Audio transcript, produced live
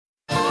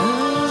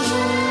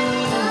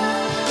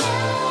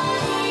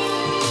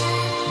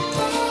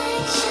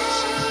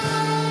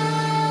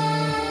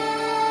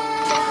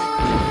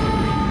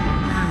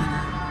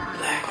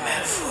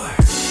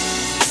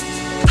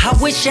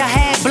wish I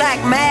had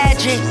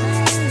BlackMagic.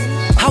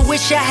 I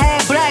wish I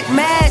had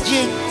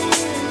BlackMagic.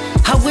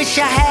 I wish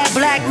I had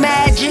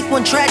BlackMagic.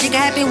 When tragic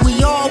happened,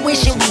 we all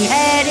wishing we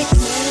had it.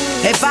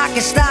 If I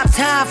could stop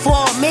time for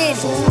a minute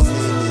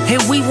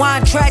and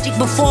rewind tragic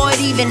before it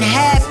even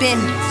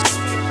happened.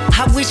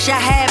 I wish I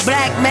had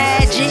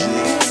BlackMagic.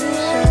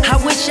 I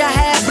wish I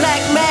had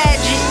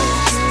BlackMagic.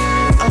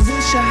 I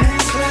wish I had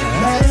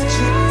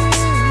BlackMagic.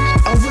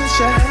 I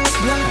wish I had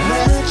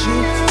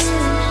BlackMagic.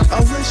 I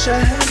wish I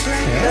had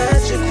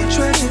BlackMagic. When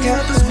tragic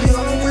happens, we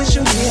all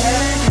wishing we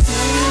had it.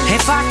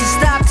 If I could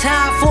stop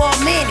time for a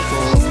minute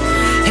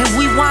and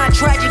rewind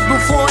tragic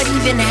before it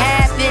even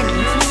happened.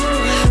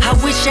 I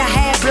wish I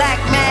had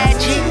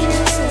BlackMagic.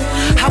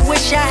 I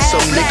wish I had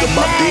Some nigga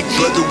my big BlackMagic.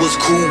 brother was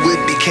cool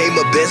with became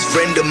a best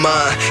friend of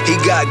mine. He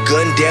got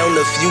gunned down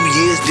a few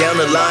years down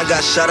the line.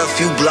 Got shot a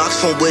few blocks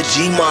from where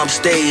G-Mom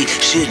stayed.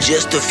 Shit,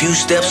 just a few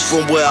steps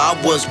from where I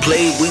once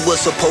played. We were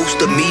supposed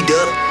to meet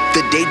up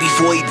the day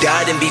before he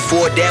died, and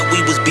before that we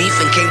was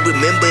beefing. Can't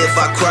remember if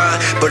I cried,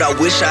 but I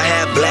wish I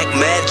had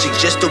BlackMagic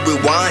just to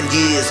rewind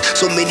years.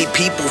 So many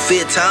people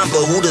fear time,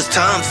 but who does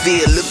time fear?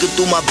 Looking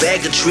through my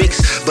bag of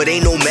tricks, but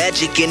ain't no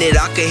magic in it.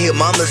 I can hear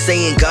mama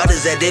saying God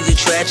is at every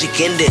tragic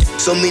ending.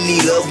 So many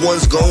loved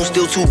ones gone,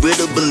 still too real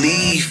to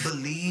believe.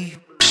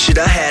 Shit,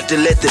 I had to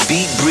let the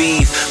beat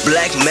breathe.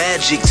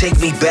 BlackMagic, take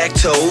me back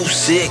to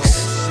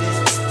 06.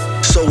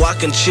 So I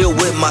can chill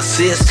with my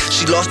sis.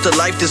 She lost her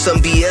life to some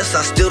BS,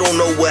 I still don't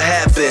know what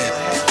happened.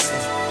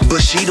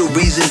 But she the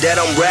reason that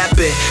I'm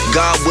rapping.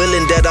 God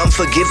willing that I'm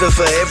forgiven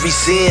for every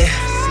sin.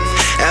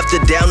 After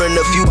downing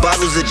a few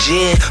bottles of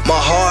gin, my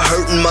heart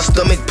hurting, my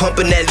stomach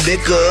pumping that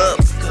liquor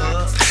up.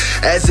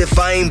 As if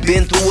I ain't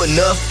been through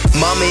enough.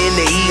 Mama in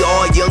the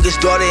ER,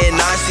 youngest daughter in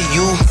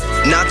ICU.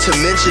 Not to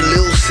mention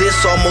little sis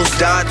almost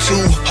died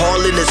too. All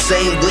in the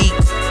same week,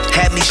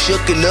 had me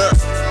shooken up.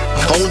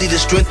 Only the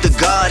strength of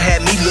God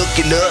had me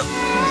looking up.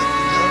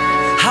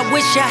 I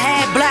wish I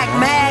had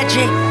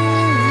BlackMagic.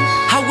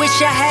 I wish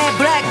I had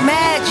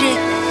BlackMagic.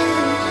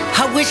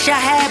 I wish I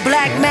had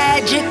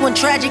BlackMagic. When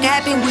tragic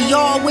happened, we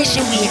all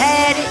wishing we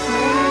had it.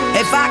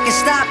 If I could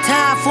stop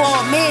time for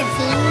a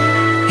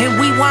minute and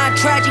rewind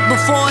tragic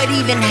before it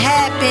even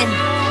happened.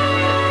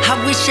 I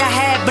wish I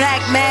had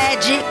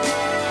BlackMagic.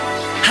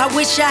 I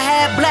wish I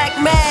had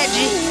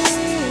BlackMagic.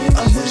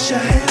 I wish I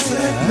had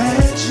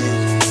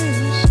BlackMagic.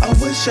 I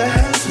wish I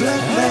had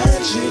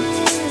BlackMagic.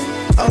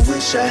 I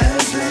wish I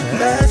had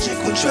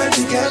BlackMagic. When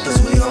tragic happens,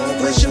 we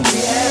all wishing we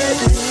had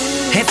it.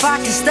 If I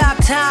could stop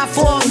time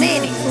for a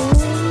minute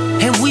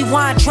and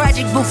rewind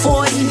tragic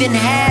before it even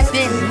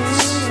happened.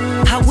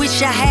 I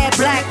wish I had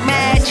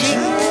BlackMagic.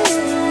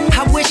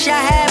 I wish I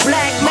had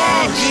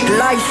BlackMagic.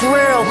 Life's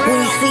real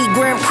when you see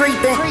Grim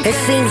creeping. It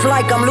seems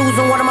like I'm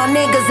losing one of my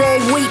niggas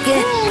every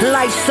weekend.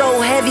 Life's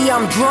so heavy,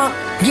 I'm drunk.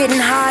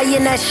 Getting high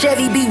in that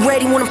Chevy, be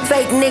ready when them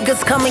fake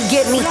niggas come and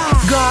get me.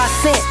 God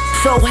sent,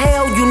 so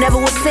hell you never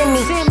would send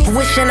me.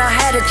 Wishing I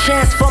had a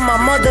chance for my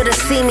mother to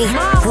see me.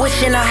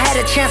 Wishing I had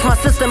a chance my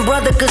sister and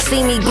brother could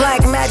see me.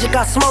 BlackMagic,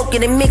 I smoke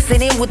it and mix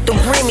it in with the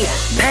Remy.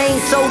 Pain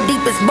so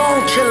deep it's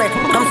bone chilling.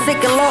 I'm sick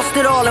and lost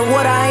it all, and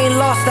what I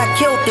ain't lost I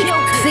killed it.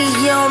 See,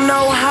 you don't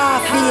know how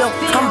I feel.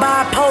 I'm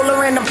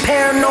bipolar and I'm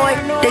paranoid.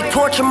 They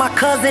tortured my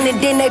cousin and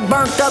then they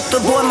burnt up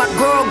the boy. My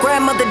girl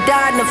grandmother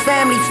died and the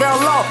family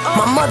fell off.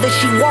 My mother,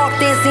 she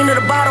walked in, seen her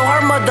the bottle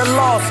her mother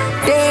lost.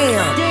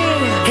 Damn,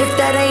 if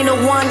that ain't a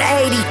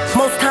 180.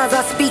 Most times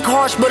I speak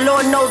harsh, but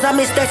Lord knows I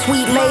miss that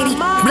sweet lady.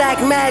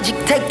 BlackMagic,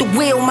 take the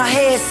wheel, my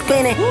head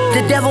spinning.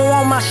 The devil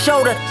on my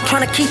shoulder,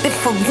 trying to keep it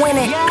from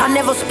winning. I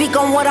never speak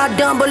on what I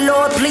done, but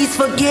Lord, please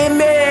forgive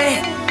me.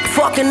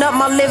 Fucking up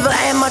my liver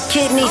and my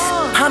kidneys.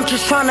 I'm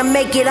just trying to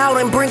make it out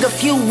and bring a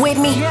few with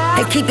me.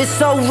 And keep it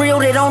so real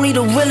that only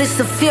the realest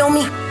will feel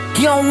me.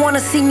 You don't wanna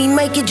see me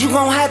make it, you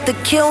gon' have to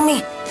kill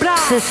me.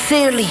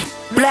 Sincerely,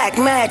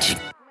 BlackMagic,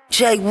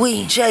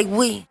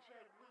 BoiJwii.